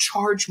I'm going to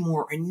charge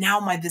more, or now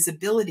my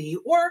visibility.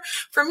 Or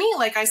for me,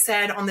 like I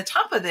said on the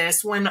top of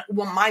this, when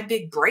my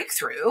big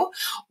breakthrough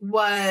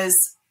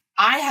was,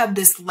 I have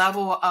this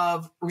level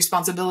of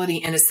responsibility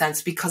in a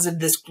sense because of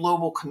this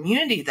global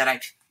community that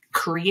I've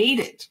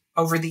created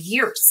over the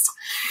years.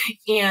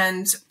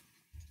 And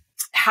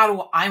how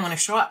do I want to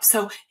show up?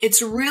 So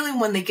it's really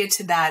when they get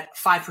to that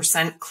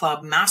 5%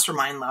 Club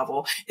mastermind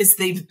level, is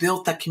they've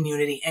built that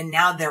community, and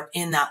now they're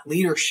in that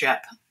leadership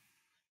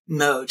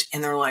mode,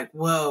 and they're like,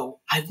 whoa,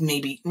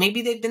 maybe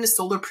they've been a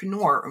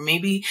solopreneur, or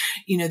maybe,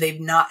 they've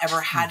not ever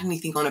had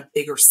anything on a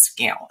bigger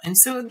scale. And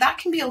so that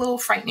can be a little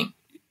frightening.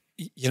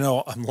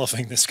 I'm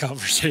loving this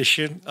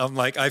conversation.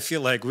 I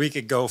feel like we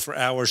could go for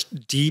hours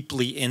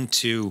deeply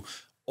into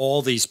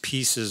all these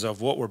pieces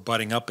of what we're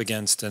butting up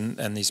against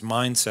and these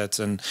mindsets.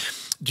 And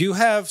do you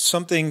have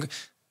something,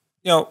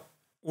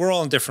 we're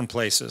all in different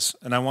places,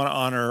 and I want to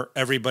honor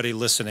everybody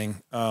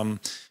listening.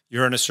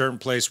 You're in a certain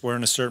place. We're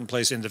in a certain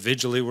place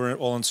individually. We're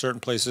all in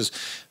certain places.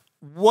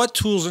 What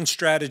tools and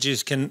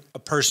strategies can a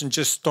person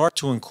just start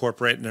to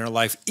incorporate in their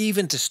life,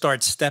 even to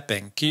start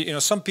stepping?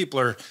 Some people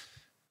are,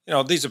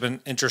 these have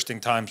been interesting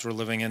times we're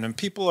living in, and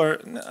people are,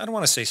 I don't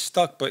want to say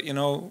stuck, but,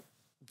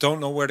 don't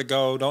know where to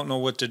go, don't know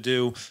what to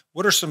do.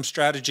 What are some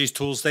strategies,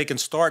 tools they can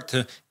start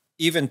to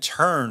even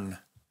turn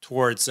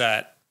towards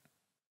that?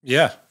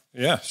 Yeah,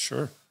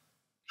 sure.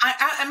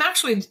 I'm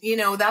actually,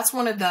 that's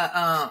one of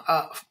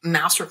the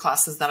master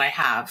classes that I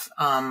have.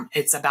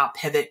 It's about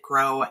pivot,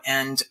 grow,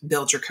 and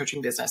build your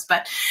coaching business.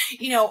 But,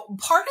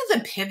 part of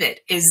the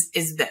pivot is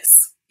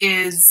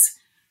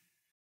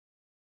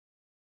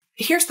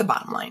here's the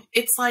bottom line.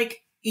 It's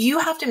like you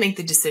have to make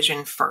the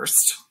decision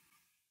first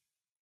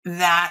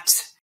that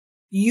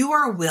you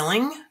are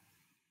willing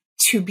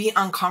to be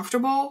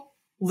uncomfortable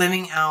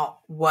living out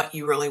what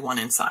you really want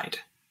inside.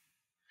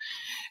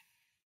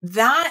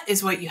 That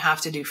is what you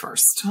have to do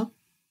first,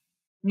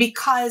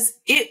 because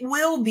it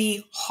will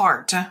be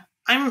hard.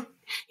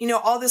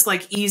 All this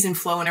like ease and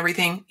flow and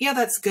everything. Yeah,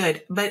 that's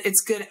good. But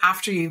it's good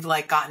after you've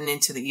like gotten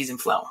into the ease and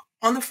flow.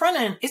 On the front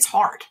end, it's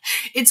hard.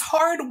 It's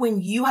hard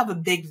when you have a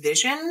big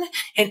vision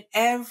and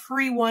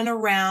everyone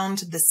around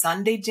the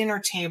Sunday dinner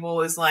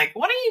table is like,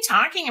 what are you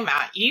talking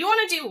about? You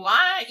want to do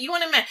what? You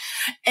want to,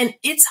 and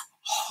it's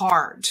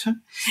hard.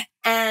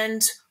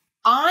 And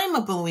I'm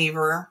a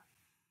believer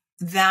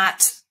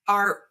that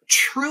our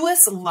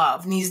truest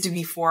love needs to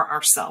be for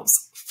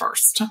ourselves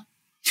first,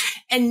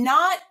 and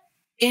not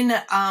in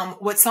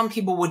what some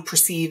people would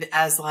perceive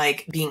as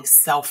like being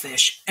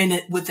selfish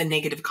and with a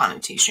negative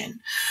connotation.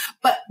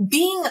 But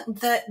being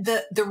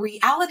the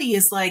reality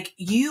is like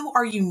you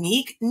are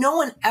unique. No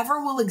one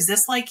ever will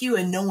exist like you,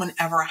 and no one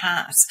ever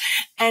has.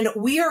 And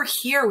we are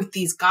here with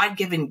these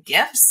God-given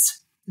gifts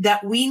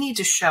that we need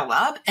to show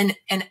up and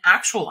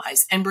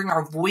actualize and bring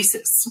our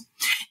voices.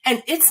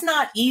 And it's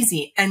not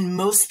easy. And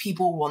most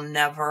people will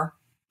never,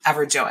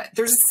 ever do it.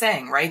 There's a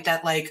saying, right?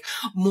 That like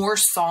more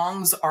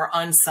songs are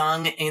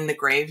unsung in the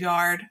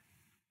graveyard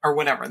or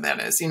whatever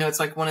that is. It's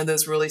like one of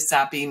those really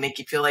sappy, make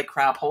you feel like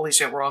crap, holy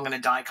shit, we're all going to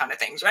die kind of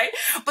things, right?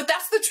 But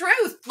that's the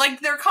truth.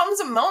 Like there comes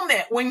a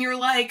moment when you're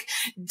like,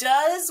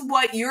 does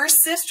what your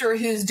sister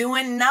who's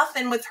doing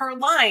nothing with her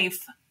life,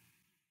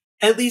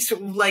 at least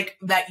like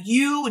that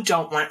you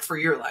don't want for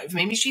your life.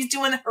 Maybe she's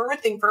doing her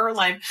thing for her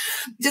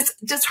life.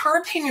 Does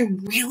her opinion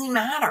really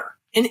matter?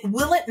 And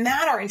will it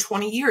matter in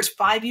 20 years,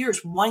 5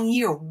 years, 1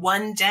 year,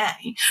 1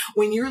 day,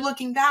 when you're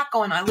looking back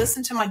going, I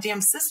listened to my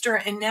damn sister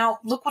and now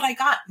look what I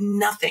got,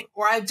 nothing,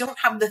 or I don't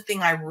have the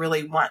thing I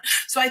really want.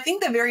 So I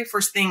think the very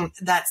first thing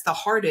that's the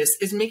hardest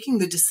is making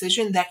the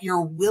decision that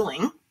you're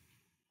willing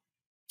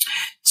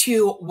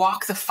to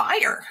walk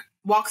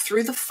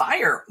through the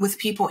fire with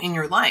people in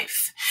your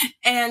life.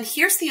 And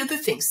here's the other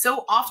thing.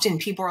 So often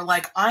people are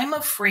like, I'm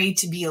afraid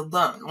to be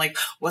alone. Like,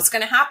 what's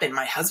going to happen?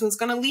 My husband's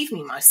going to leave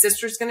me. My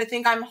sister's going to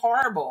think I'm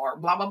horrible or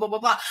blah, blah, blah, blah,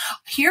 blah.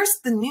 Here's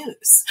the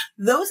news.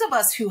 Those of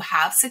us who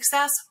have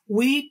success,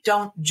 we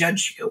don't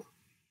judge you.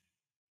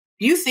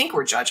 You think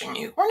we're judging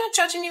you. We're not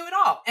judging you at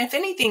all. If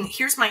anything,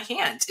 here's my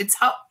hand.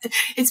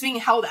 It's being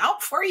held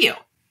out for you.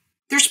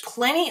 There's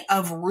plenty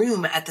of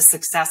room at the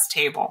success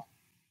table.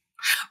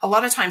 A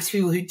lot of times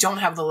people who don't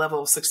have the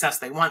level of success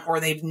they want, or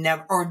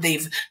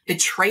they've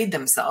betrayed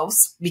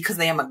themselves because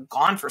they haven't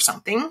gone for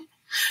something,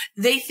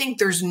 they think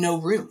there's no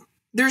room.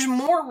 There's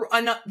more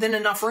than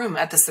enough room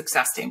at the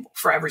success table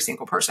for every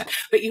single person.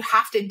 But you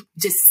have to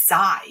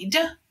decide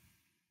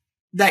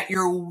that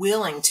you're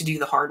willing to do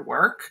the hard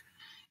work,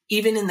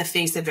 even in the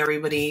face of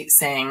everybody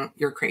saying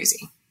you're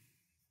crazy.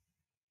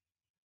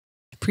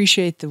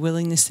 Appreciate the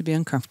willingness to be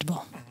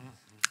uncomfortable,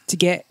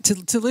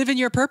 to live in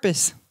your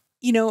purpose.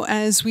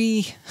 As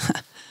we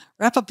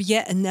wrap up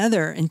yet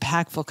another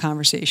impactful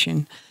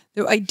conversation,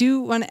 though, I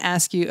do want to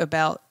ask you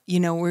about,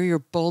 where your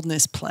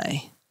boldness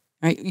play,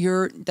 right?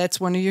 That's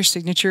one of your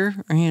signature,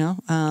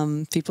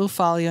 people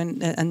follow you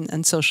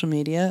on social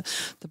media,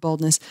 the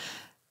boldness.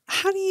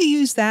 How do you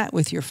use that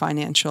with your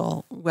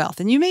financial wealth?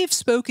 And you may have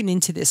spoken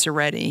into this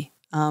already,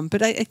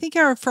 but I think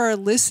for our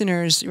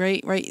listeners,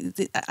 right,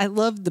 I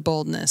love the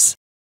boldness.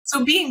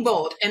 So being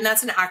bold, and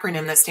that's an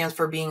acronym that stands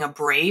for being a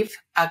brave,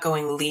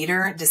 outgoing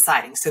leader,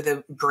 deciding. So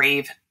the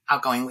brave,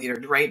 outgoing leader,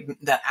 right?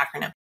 The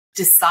acronym.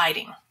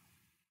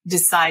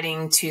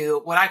 Deciding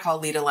to what I call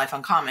lead a life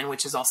uncommon,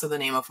 which is also the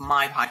name of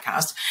my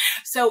podcast.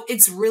 So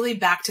it's really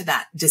back to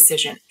that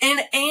decision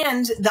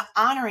and the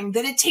honoring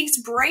that it takes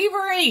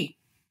bravery.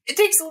 It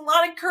takes a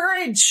lot of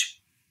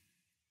courage.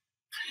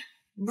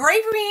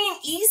 Bravery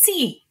ain't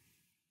easy,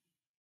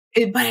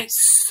 but it's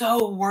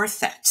so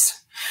worth it.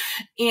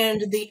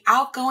 And the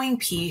outgoing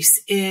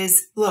piece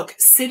is, look,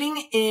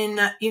 sitting in,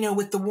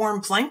 with the warm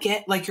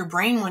blanket, like your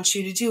brain wants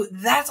you to do,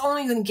 that's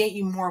only going to get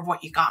you more of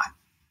what you got.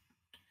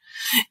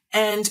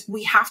 And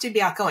we have to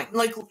be outgoing.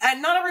 Like,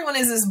 not everyone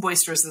is as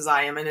boisterous as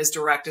I am and as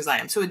direct as I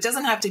am. So it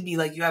doesn't have to be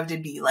like, you have to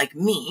be like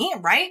me,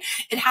 right?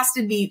 It has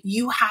to be,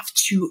 you have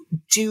to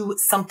do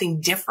something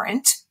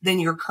different than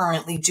you're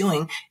currently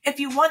doing if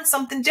you want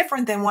something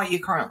different than what you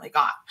currently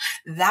got.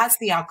 That's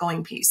the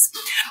outgoing piece.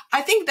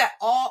 I think that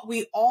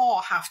we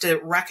all have to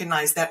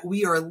recognize that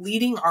we are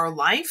leading our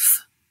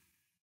life,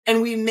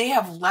 and we may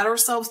have led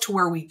ourselves to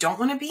where we don't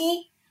want to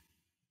be.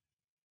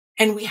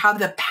 And we have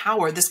the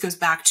power. This goes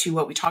back to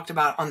what we talked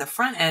about on the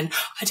front end,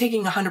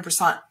 taking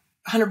 100%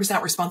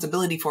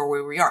 responsibility for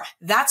where we are.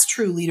 That's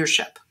true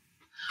leadership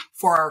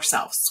for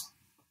ourselves.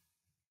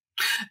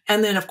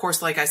 And then, of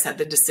course, like I said,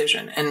 the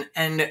decision and,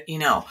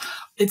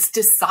 it's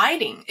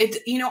deciding it,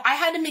 I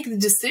had to make the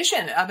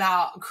decision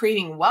about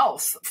creating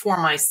wealth for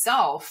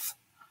myself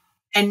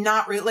and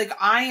not really like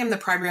I am the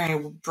primary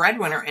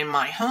breadwinner in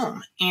my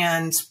home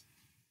and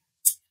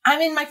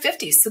I'm in my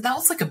 50s. So that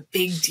was like a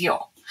big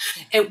deal.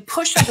 It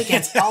pushed up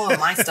against all of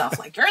my stuff.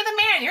 Like, you're the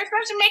man, you're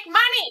supposed to make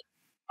money.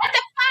 What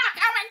the fuck?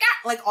 Oh my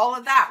God. Like all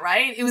of that,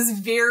 right? It was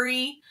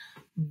very,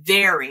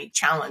 very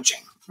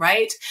challenging.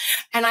 Right.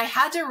 And I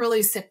had to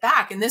really sit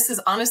back. And this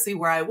is honestly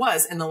where I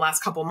was in the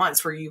last couple of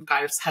months where you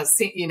guys have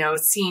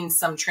seen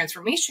some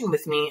transformation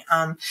with me,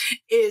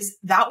 is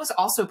that was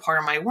also part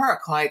of my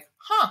work. Like,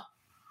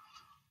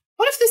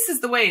 what if this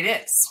is the way it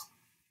is?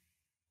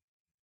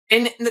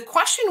 And the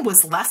question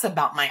was less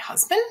about my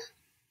husband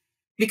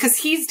because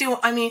he's doing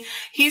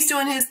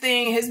his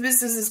thing. His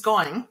business is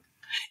going.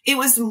 It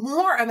was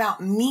more about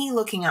me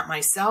looking at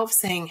myself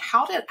saying,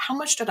 how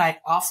much did I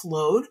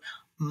offload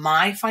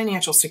my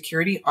financial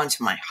security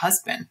onto my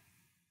husband?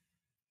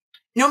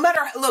 No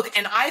matter, look,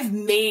 and I've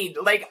made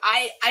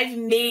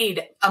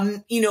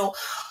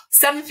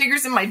 7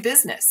 figures in my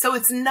business. So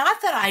it's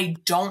not that I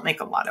don't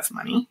make a lot of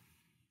money.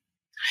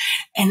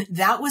 And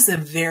that was a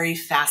very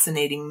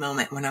fascinating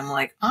moment when I'm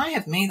like, I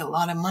have made a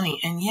lot of money.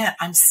 And yet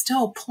I'm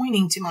still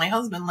pointing to my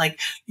husband, like,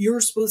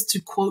 you're supposed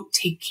to, quote,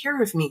 take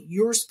care of me.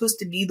 You're supposed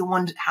to be the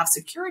one to have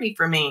security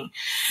for me.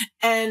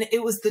 And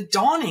it was the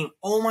dawning.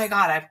 Oh my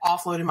God, I've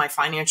offloaded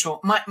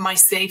my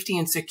safety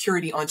and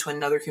security onto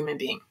another human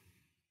being.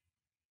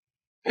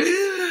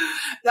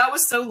 That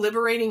was so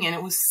liberating. And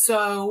it was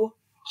so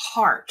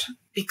hard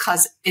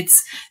because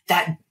it's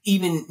that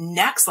even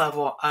next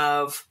level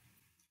of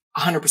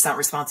 100%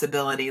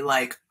 responsibility.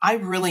 Like, I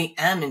really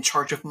am in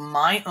charge of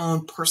my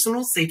own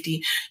personal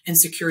safety and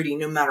security,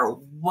 no matter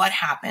what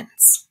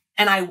happens.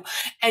 And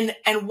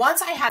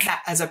once I had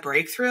that as a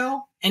breakthrough,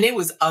 and it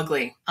was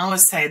ugly, I want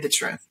to say the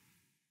truth.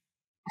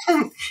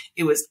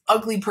 It was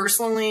ugly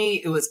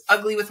personally. It was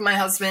ugly with my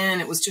husband.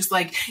 It was just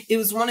like, it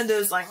was one of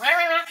those like,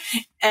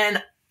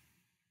 and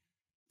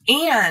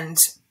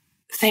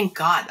thank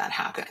God that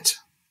happened.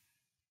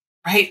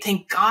 Right?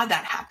 Thank God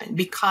that happened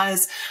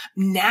because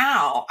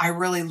now I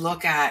really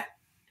look at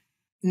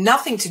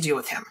nothing to do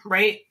with him.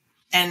 Right.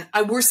 And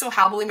we're so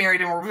happily married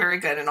and we're very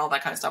good and all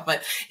that kind of stuff.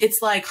 But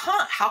it's like,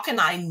 how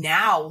can I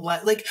now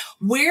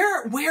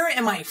where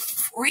am I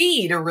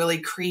free to really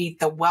create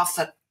the wealth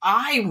that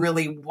I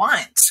really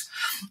want?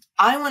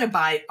 I want to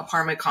buy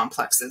apartment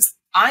complexes.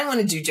 I want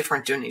to do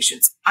different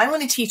donations. I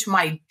want to teach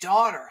my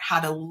daughter how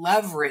to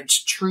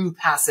leverage true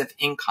passive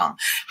income,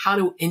 how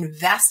to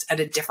invest at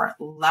a different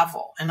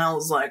level. And I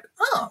was like,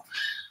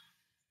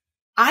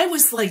 I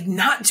was like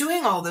not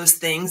doing all those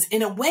things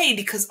in a way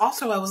because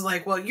also I was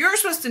like, well, you're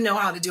supposed to know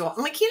how to do all.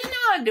 I'm like, you didn't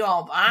know how to do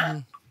all that.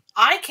 Mm.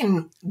 I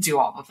can do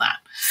all of that.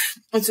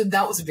 And so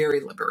that was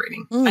very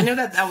liberating. I know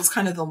that was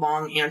kind of the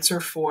long answer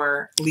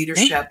for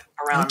leadership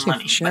around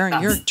money.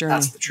 Sharing your journey.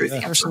 That's the truth.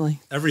 Yeah. Personally.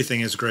 Everything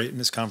is great in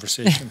this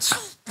conversation.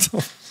 So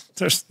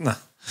there's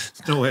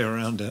no way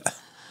around it.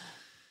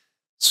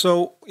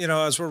 So,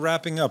 as we're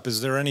wrapping up,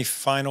 is there any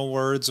final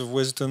words of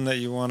wisdom that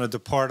you want to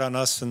depart on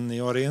us and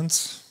the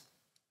audience?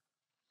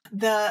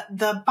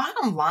 The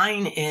bottom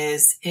line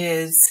is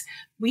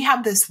we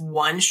have this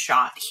one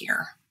shot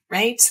here,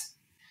 right?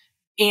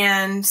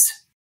 And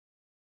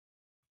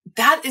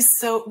that is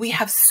we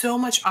have so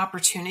much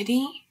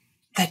opportunity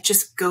that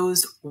just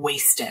goes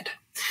wasted.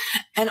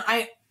 And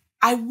I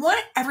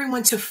want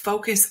everyone to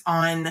focus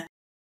on,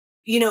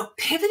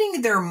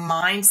 pivoting their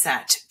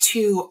mindset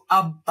to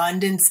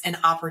abundance and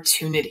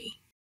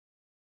opportunity.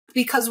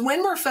 Because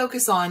when we're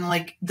focused on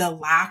like the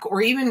lack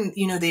or even,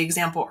 the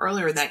example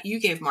earlier that you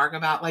gave, Mark,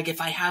 about like, if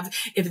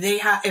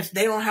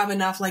they don't have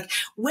enough, like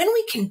when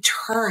we can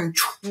turn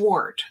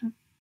toward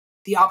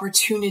the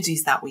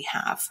opportunities that we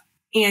have.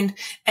 And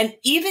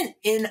even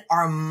in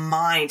our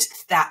mind,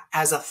 that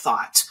as a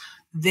thought,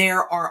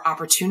 there are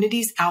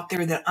opportunities out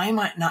there that I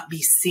might not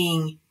be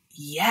seeing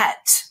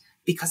yet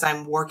because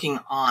I'm working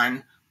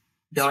on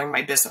building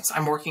my business.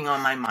 I'm working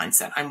on my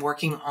mindset. I'm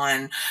working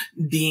on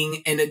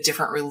being in a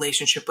different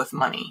relationship with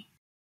money.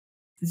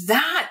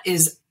 That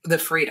is the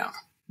freedom.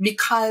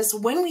 Because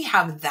when we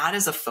have that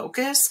as a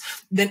focus,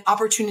 then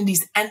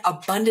opportunities and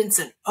abundance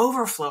and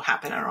overflow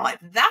happen in our life.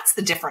 That's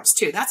the difference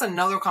too. That's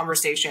another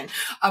conversation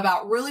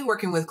about really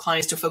working with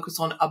clients to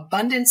focus on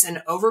abundance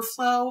and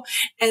overflow.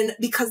 And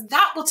because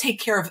that will take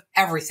care of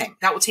everything.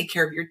 That will take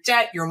care of your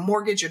debt, your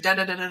mortgage, your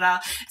da-da-da-da-da.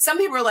 Some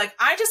people are like,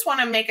 I just want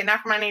to make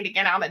enough money to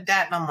get out of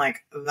debt. And I'm like,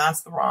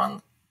 that's the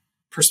wrong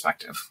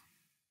perspective.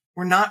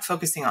 We're not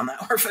focusing on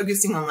that. We're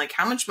focusing on like,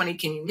 how much money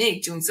can you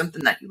make doing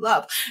something that you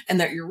love and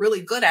that you're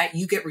really good at?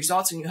 You get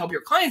results and you help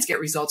your clients get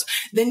results.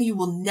 Then you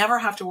will never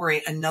have to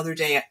worry another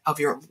day of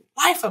your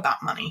life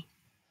about money.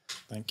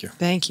 Thank you.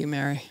 Thank you,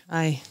 Mary.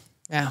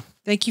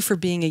 Thank you for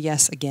being a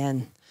yes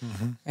again.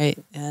 right?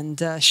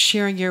 And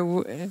sharing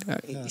your,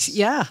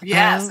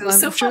 Yes, it was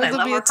so sure fun.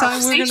 there'll be a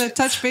time we're going to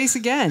touch base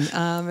again,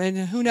 and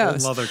who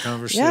knows? Another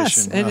conversation.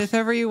 Yes, and if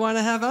ever you want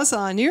to have us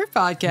on your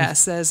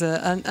podcast as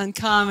an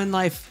uncommon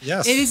life,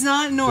 yes, it is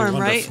not norm,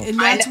 right? And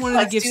that's one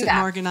of the gifts that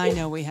Mark and I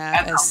know we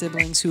have as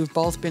siblings who have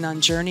both been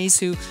on journeys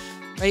who.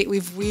 Right,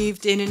 we've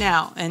weaved in and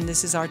out, and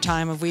this is our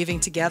time of weaving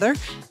together.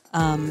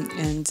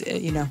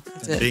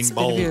 Being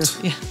bold.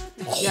 Yeah.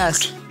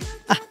 Yes.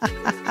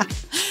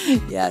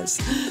 Yes.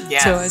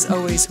 Yes. So as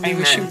always, we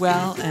wish you Amen.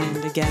 well,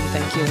 and again,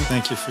 thank you.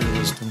 Thank you for your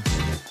wisdom.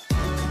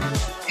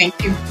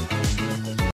 Thank you.